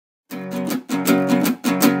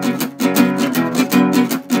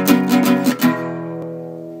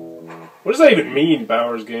that even mean,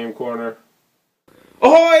 Bowers Game Corner?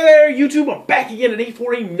 Ahoy there, YouTube! I'm back again today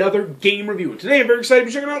for another game review. And today I'm very excited to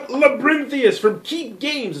be checking out Labryintheus from Keep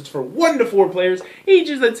Games. It's for 1 to 4 players,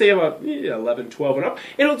 ages let's say about 11, 12 and up.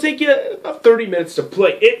 And it'll take you about 30 minutes to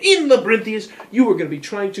play. And in Labryintheus, you are going to be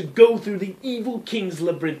trying to go through the evil king's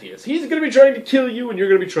Labryintheus. He's going to be trying to kill you, and you're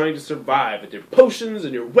going to be trying to survive with your potions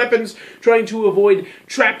and your weapons, trying to avoid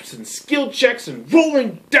traps and skill checks and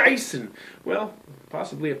rolling dice and, well,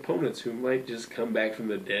 possibly opponents who might just come back from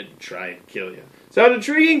the dead and try and kill you. Sound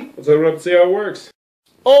intriguing? Let's open it up and see how it works.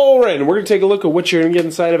 Alright, and we're going to take a look at what you're going to get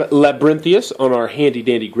inside of Labryintheus on our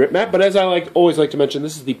handy-dandy grip map. But as I always like to mention,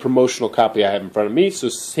 this is the promotional copy I have in front of me, so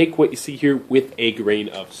take what you see here with a grain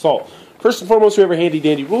of salt. First and foremost, we have our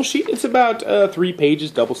handy-dandy rule sheet. It's about 3 pages,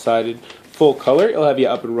 double-sided, full color. It'll have you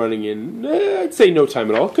up and running in, I'd say, no time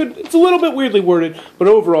at all. It's a little bit weirdly worded, but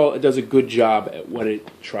overall, it does a good job at what it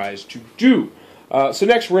tries to do. So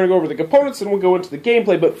next we're going to go over the components and we'll go into the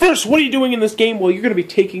gameplay. But first, what are you doing in this game? Well, you're going to be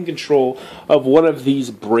taking control of one of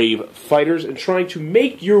these brave fighters and trying to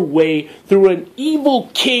make your way through an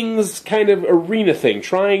evil king's kind of arena thing,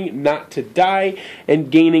 trying not to die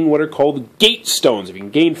and gaining what are called gate stones. If you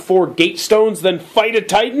can gain 4 gate stones, then fight a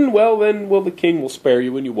titan, well, the king will spare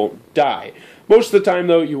you and you won't die. Most of the time,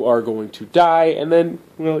 though, you are going to die, and then,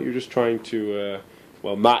 well, you're just trying to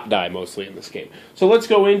not die mostly in this game. So let's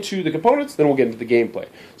go into the components, then we'll get into the gameplay.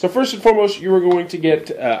 So first and foremost, you are going to get,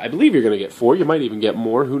 I believe you're going to get 4, you might even get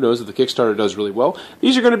more, who knows if the Kickstarter does really well.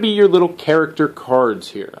 These are going to be your little character cards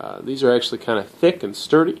here. These are actually kind of thick and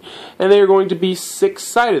sturdy, and they are going to be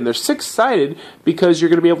 6-sided. And they're 6-sided because you're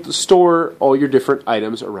going to be able to store all your different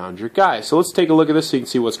items around your guy. So let's take a look at this so you can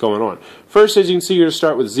see what's going on. First, as you can see, you're going to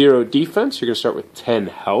start with 0 defense, you're going to start with 10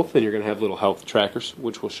 health, and you're going to have little health trackers,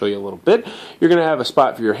 which we'll show you a little bit. You're going to have a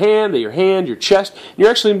spot for your hand, your chest. And you're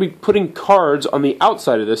actually going to be putting cards on the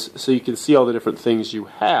outside of this so you can see all the different things you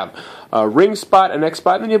have. A ring spot, an X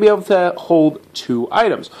spot, and then you'll be able to hold 2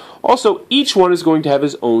 items. Also, each one is going to have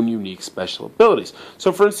his own unique special abilities.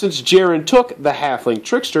 So, for instance, Jaren Took, the halfling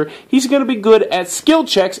trickster, he's going to be good at skill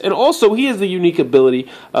checks, and also he has the unique ability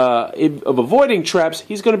of avoiding traps.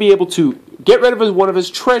 He's going to be able to get rid of one of his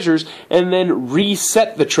treasures and then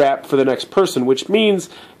reset the trap for the next person, which means,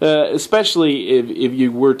 especially if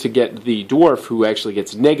you were to get the dwarf who actually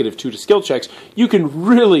gets -2 to skill checks, you can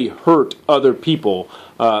really hurt other people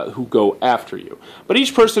who go after you. But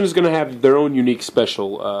each person is going to have their own unique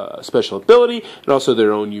special ability and also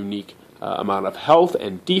their own unique amount of health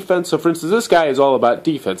and defense. So for instance, this guy is all about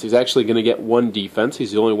defense. He's actually going to get 1 defense.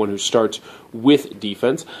 He's the only one who starts with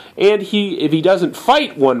defense. And if he doesn't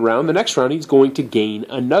fight 1 round, the next round he's going to gain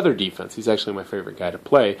another defense. He's actually my favorite guy to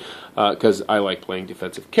play because I like playing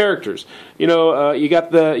defensive characters. You know, you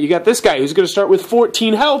got this guy who's going to start with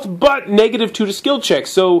 14 health, but -2 to skill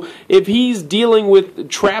checks. So if he's dealing with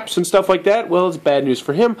traps and stuff like that, well, it's bad news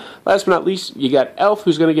for him. Last but not least, you got Elf,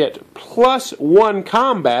 who's going to get +1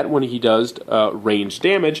 combat when he does range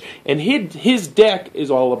damage, and his deck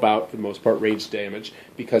is all about, for the most part, range damage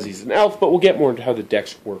because he's an elf, but we'll get more into how the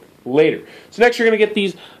decks work later. So next you're going to get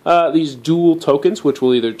these dual tokens, which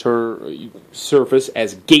will either surface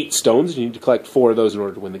as gate stones. You need to collect 4 of those in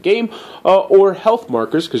order to win the game, or health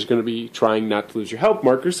markers, because you're going to be trying not to lose your health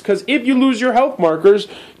markers, because if you lose your health markers,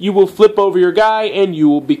 you will flip over your guy and you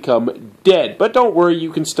will become dead. But don't worry,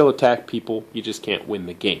 you can still attack people, you just can't win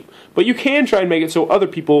the game. But you can try and make it so other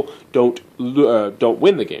people don't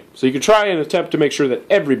win the game. So you can try and attempt to make sure that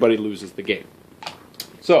everybody loses the game.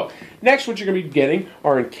 So, next what you're going to be getting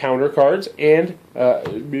are encounter cards and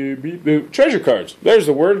treasure cards. There's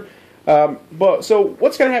the word. So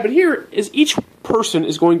what's going to happen here is each person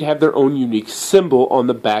is going to have their own unique symbol on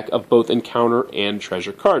the back of both encounter and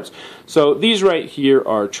treasure cards. So these right here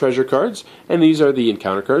are treasure cards, and these are the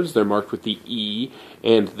encounter cards. They're marked with the E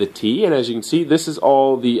and the T, and as you can see, this is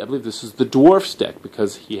all I believe this is the dwarf's deck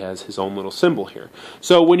because he has his own little symbol here.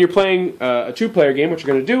 So when you're playing a 2-player game, what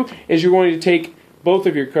you're going to do is you're going to take both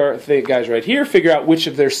of your guys right here, figure out which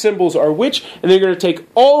of their symbols are which, and then you're going to take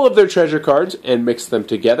all of their treasure cards and mix them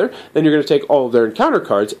together. Then you're going to take all of their encounter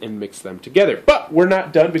cards and mix them together. But we're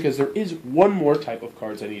not done because there is one more type of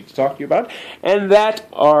cards I need to talk to you about, and that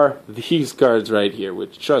are these cards right here,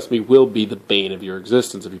 which, trust me, will be the bane of your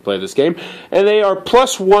existence if you play this game. And they are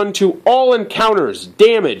 +1 to all encounters,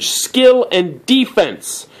 damage, skill, and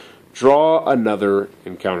defense. Draw another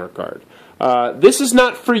encounter card. This is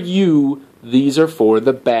not for you. These are for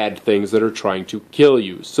the bad things that are trying to kill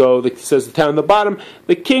you. So it says down the bottom,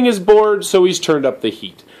 the king is bored, so he's turned up the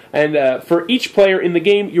heat. And for each player in the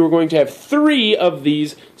game, you are going to have 3 of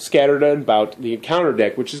these scattered about the encounter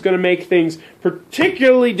deck, which is going to make things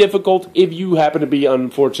particularly difficult if you happen to be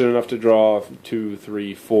unfortunate enough to draw 2,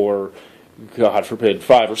 3, 4, God forbid,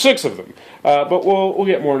 5 or 6 of them. But we'll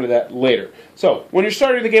get more into that later. So, when you're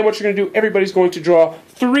starting the game, what you're going to do, everybody's going to draw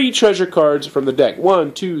 3 treasure cards from the deck.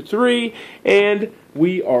 1, 2, 3, and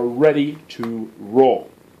we are ready to roll.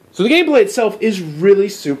 So the gameplay itself is really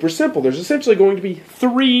super simple. There's essentially going to be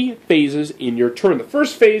 3 phases in your turn. The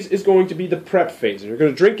first phase is going to be the prep phase. And you're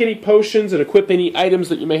going to drink any potions and equip any items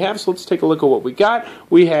that you may have. So let's take a look at what we got.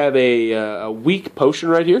 We have a weak potion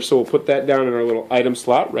right here, so we'll put that down in our little item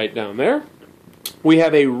slot right down there. We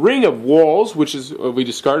have a Ring of Walls, which is we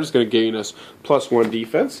discard. It's going to gain us +1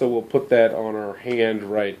 defense, so we'll put that on our hand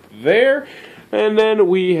right there. And then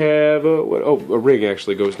we have a ring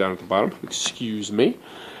actually goes down at the bottom. Excuse me.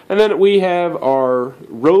 And then we have our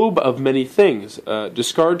Robe of Many Things.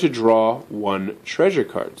 Discard to draw 1 treasure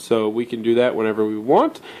card. So we can do that whenever we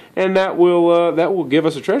want, and that will give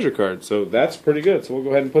us a treasure card. So that's pretty good. So we'll go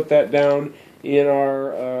ahead and put that down in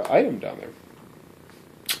our item down there.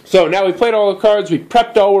 So now we've played all the cards, we've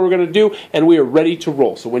prepped all what we're going to do, and we are ready to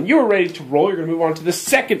roll. So when you're ready to roll, you're going to move on to the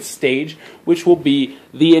second stage, which will be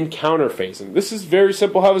the encounter phase. And this is very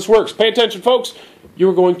simple how this works. Pay attention, folks.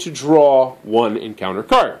 You're going to draw 1 encounter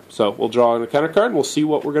card. So we'll draw an encounter card, and we'll see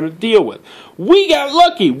what we're going to deal with. We got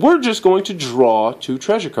lucky. We're just going to draw 2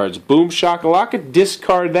 treasure cards. Boom, shakalaka,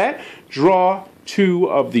 discard that, draw 2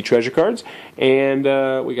 of the treasure cards, and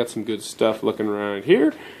we got some good stuff looking around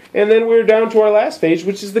here. And then we're down to our last phase,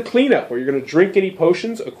 which is the cleanup, where you're going to drink any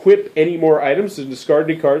potions, equip any more items, and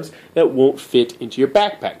discard any cards that won't fit into your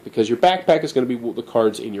backpack, because your backpack is going to be the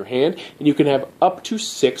cards in your hand, and you can have up to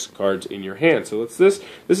 6 cards in your hand. So this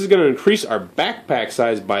is going to increase our backpack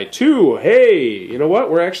size by 2. Hey, you know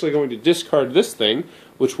what? We're actually going to discard this thing,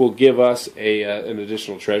 which will give us an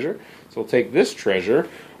additional treasure. So we'll take this treasure.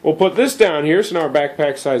 We'll put this down here, so now our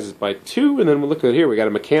backpack size is by 2, and then we'll look at here, we got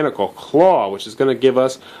a mechanical claw, which is going to give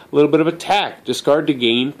us a little bit of attack. Discard to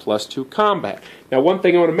gain +2 combat. Now, one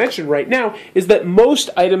thing I want to mention right now is that most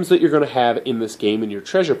items that you're going to have in this game in your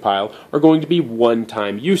treasure pile are going to be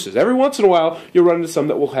one-time uses. Every once in a while, you'll run into some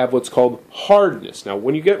that will have what's called hardness. Now,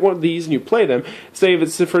 when you get one of these and you play them, say if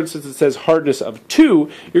it's, for instance, it says hardness of 2,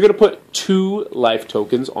 you're going to put 2 life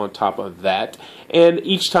tokens on top of that, and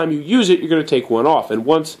each time you use it, you're going to take 1 off. And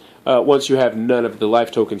once you have none of the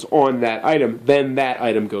life tokens on that item, then that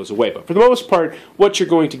item goes away. But for the most part, what you're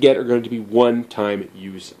going to get are going to be one-time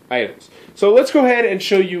use items. So let's go ahead and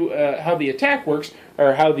show you how the attack works,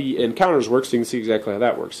 or how the encounters work, so you can see exactly how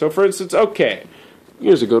that works. So for instance, okay,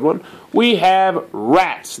 here's a good one. We have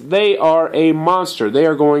rats. They are a monster. They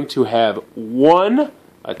are going to have 1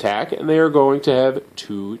 attack, and they are going to have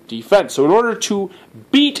 2 defense. So in order to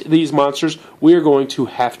beat these monsters, we are going to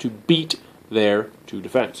have to beat their 2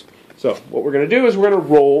 defense. So what we're going to do is we're going to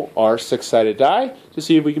roll our 6-sided die to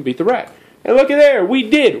see if we can beat the rat. And look at there, we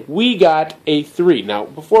did. We got a 3. Now,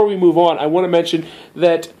 before we move on, I want to mention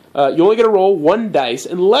that you only get to roll 1 dice,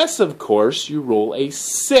 unless, of course, you roll a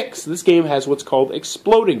 6. This game has what's called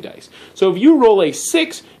exploding dice. So if you roll a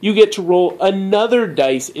 6, you get to roll another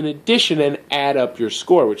dice in addition and add up your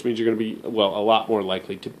score, which means you're going to be, well, a lot more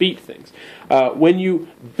likely to beat things. When you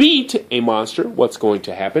beat a monster, what's going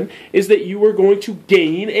to happen is that you are going to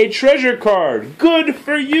gain a treasure card. Good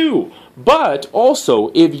for you! But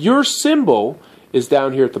also, if your symbol is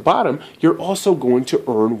down here at the bottom, you're also going to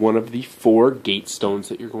earn one of the 4 gate stones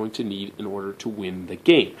that you're going to need in order to win the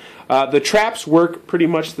game. The traps work pretty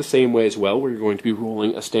much the same way as well, where you're going to be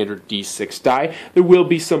rolling a standard D6 die. There will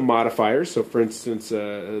be some modifiers. So, for instance,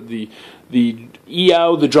 the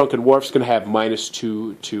EO, the Drunken Dwarf, is going to have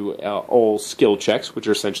 -2 to all skill checks, which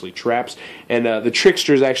are essentially traps. And the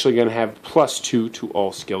Trickster is actually going to have +2 to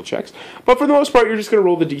all skill checks. But for the most part, you're just going to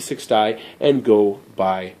roll the D6 die and go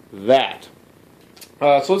by that.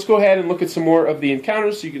 So let's go ahead and look at some more of the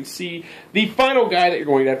encounters so you can see the final guy that you're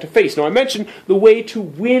going to have to face. Now, I mentioned the way to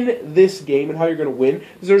win this game and how you're going to win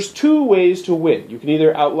is there's 2 ways to win. You can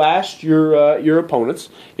either outlast your opponents,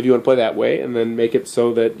 if you want to play that way, and then make it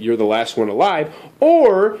so that you're the last one alive,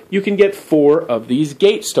 or you can get 4 of these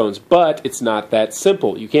gate stones. But it's not that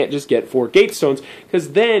simple. You can't just get 4 gate stones,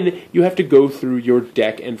 because then you have to go through your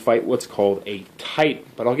deck and fight what's called a Titan.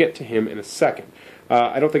 But I'll get to him in a second.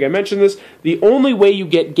 I don't think I mentioned this. The only way you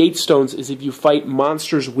get gate stones is if you fight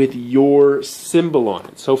monsters with your symbol on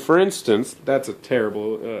it. So, for instance, that's a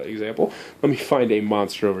terrible example. Let me find a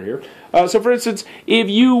monster over here. So, for instance, if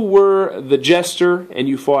you were the jester and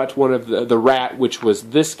you fought one of the rat, which was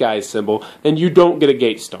this guy's symbol, then you don't get a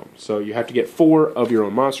gate stone. So you have to get 4 of your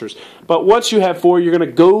own monsters. But once you have 4, you're going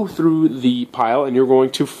to go through the pile and you're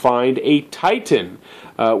going to find a Titan,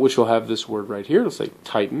 which will have this word right here. Let's say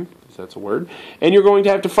Titan. That's a word. And you're going to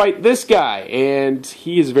have to fight this guy, and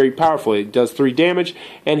he is very powerful. He does 3 damage,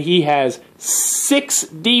 and he has 6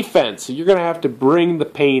 defense. So you're going to have to bring the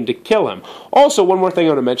pain to kill him. Also, one more thing I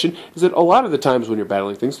want to mention is that a lot of the times when you're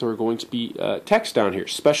battling things, there are going to be text down here,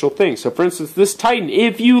 special things. So, for instance, this Titan,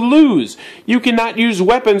 if you lose, you cannot use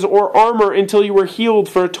weapons or armor until you are healed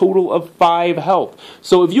for a total of 5 health.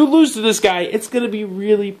 So if you lose to this guy, it's going to be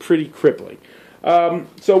really pretty crippling.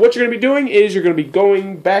 So what you're going to be doing is you're going to be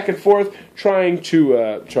going back and forth, trying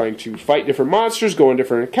to fight different monsters, go on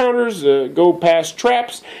different encounters, go past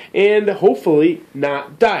traps, and hopefully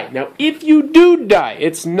not die. Now, if you do die,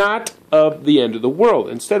 it's not of the end of the world.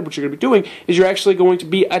 Instead, what you're going to be doing is you're actually going to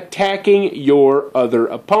be attacking your other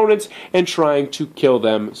opponents and trying to kill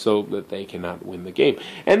them so that they cannot win the game.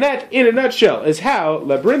 And that, in a nutshell, is how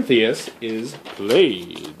Labryintheus is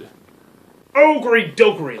played. Ogre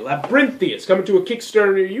Dokery, Labryintheus, coming to a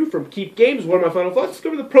Kickstarter near you from Keep Games. One of my final thoughts. Let's go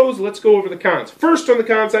over the pros, let's go over the cons. First, on the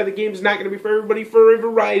con side, the game is not going to be for everybody for a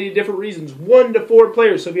variety of different reasons. 1 to 4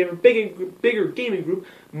 players, so if you have a bigger gaming group,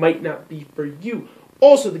 might not be for you.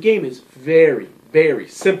 Also, the game is very, very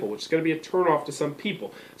simple, which is going to be a turn-off to some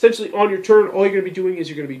people. Essentially, on your turn, all you're going to be doing is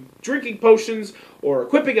you're going to be drinking potions or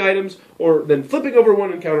equipping items, or then flipping over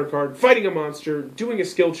 1 encounter card, fighting a monster, doing a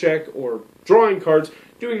skill check, or drawing cards,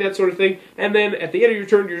 doing that sort of thing, and then at the end of your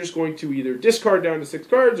turn, you're just going to either discard down to 6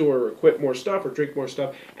 cards, or equip more stuff, or drink more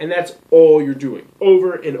stuff, and that's all you're doing,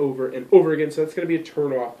 over and over and over again, so that's going to be a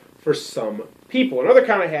turn-off for some people. Another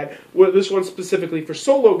con I had, this one specifically for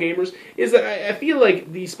solo gamers, is that I feel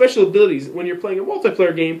like the special abilities, when you're playing a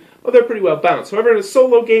multiplayer game, well, they're pretty well balanced. However, in a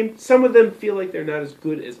solo game, some of them feel like they're not as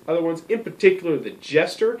good as other ones. In particular, the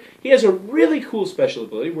Jester. He has a really cool special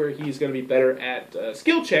ability where he's going to be better at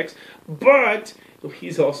skill checks, but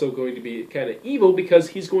he's also going to be kind of evil because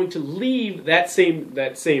he's going to leave that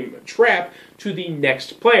same trap to the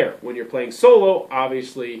next player. When you're playing solo,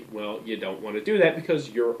 obviously, well, you don't want to do that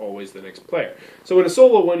because you're always the next player. So in a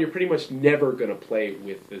solo one, you're pretty much never going to play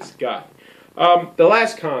with this guy. The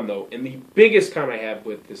last con, though, and the biggest con I have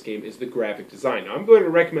with this game is the graphic design. Now, I'm going to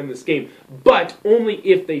recommend this game, but only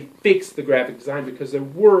if they fix the graphic design, because there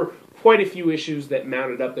were quite a few issues that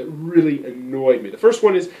mounted up that really annoyed me. The first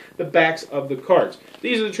one is the backs of the cards.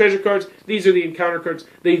 These are the treasure cards. These are the encounter cards.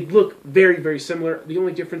 They look very, very similar. The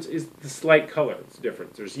only difference is the slight color. It's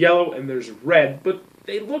different. There's yellow and there's red, but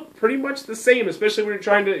they look pretty much the same, especially when you're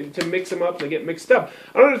trying to mix them up and they get mixed up.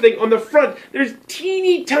 Another thing, on the front, there's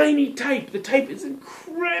teeny tiny type. The type is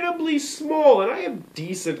incredibly small, and I have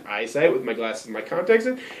decent eyesight with my glasses and my contacts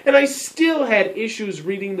in, and I still had issues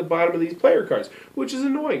reading the bottom of these player cards, which is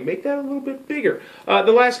annoying. Make that a little bit bigger.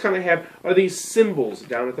 The last con I have are these symbols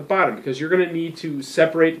down at the bottom, because you're going to need to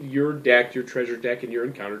separate your deck, your treasure deck, and your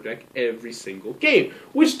encounter deck every single game,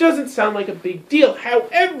 which doesn't sound like a big deal.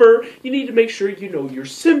 However, you need to make sure you know your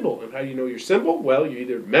symbol. And how do you know your symbol? Well, you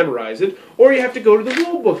either memorize it, or you have to go to the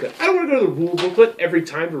rule booklet. I don't want to go to the rule booklet every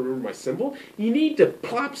time to remember my symbol. You need to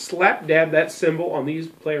plop, slap, dab that symbol on these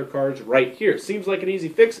player cards right here. Seems like an easy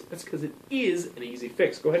fix. That's because it is an easy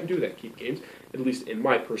fix. Go ahead and do that, Keep Games, at least in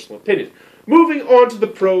my personal opinion. Moving on to the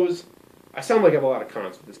pros. I sound like I have a lot of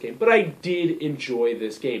cons with this game, but I did enjoy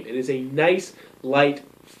this game. It is a nice, light,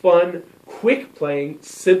 fun, quick-playing,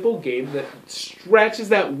 simple game that scratches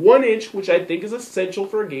that 1 inch, which I think is essential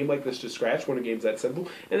for a game like this to scratch when a game's that simple,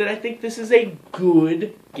 and then I think this is a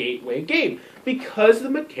good gateway game because the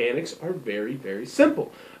mechanics are very, very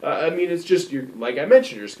simple. I mean, it's just, like I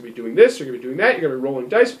mentioned, you're just going to be doing this, you're going to be doing that, you're going to be rolling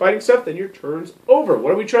dice, fighting stuff, then your turn's over.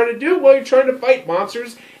 What are we trying to do? Well, you're trying to fight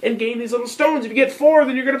monsters and gain these little stones. If you get 4,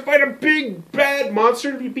 then you're going to fight a big, bad monster,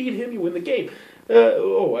 and if you beat him, you win the game.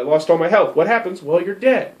 Oh, I lost all my health. What happens? Well, you're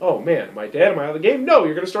dead. Oh, man, am I dead? Am I out of the game? No,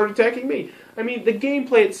 you're going to start attacking me. I mean, the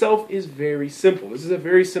gameplay itself is very simple. This is a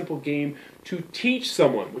very simple game to teach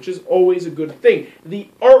someone, which is always a good thing. The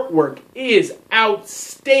artwork is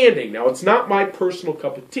outstanding. Now, it's not my personal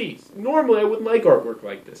cup of tea. Normally, I wouldn't like artwork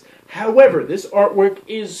like this. However, this artwork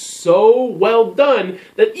is so well done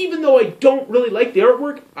that even though I don't really like the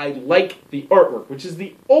artwork, I like the artwork, which is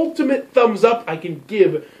the ultimate thumbs up I can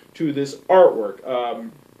give to this artwork.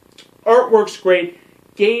 Artwork's great.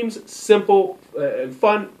 Game's simple and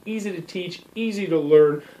fun, easy to teach, easy to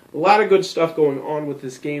learn. A lot of good stuff going on with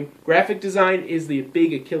this game. Graphic design is the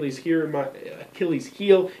big Achilles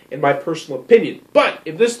heel in my personal opinion. But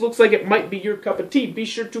if this looks like it might be your cup of tea, be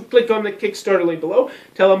sure to click on the Kickstarter link below.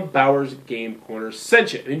 Tell them Bowers Game Corner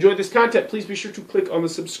sent you. If you enjoyed this content, please be sure to click on the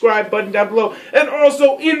subscribe button down below. And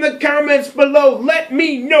also in the comments below, let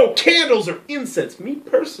me know candles or incense. Me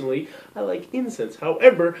personally, I like incense.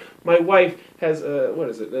 However, my wife has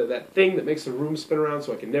that thing that makes the room spin around,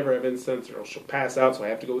 so I can never have incense or else she'll pass out, so I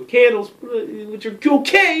have to go with candles, which are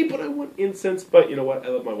okay, but I want incense. But you know what? I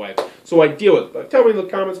love my wife, so I deal with it. But tell me in the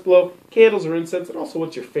comments below, candles or incense, and also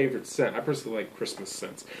what's your favorite scent. I personally like Christmas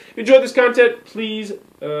scents. If you enjoyed this content, please,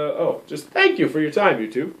 just thank you for your time,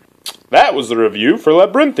 YouTube. That was the review for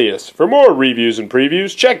Labryintheus. For more reviews and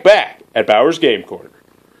previews, check back at Bowers Game Corner.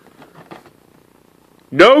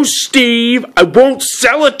 No, Steve, I won't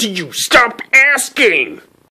sell it to you. Stop asking.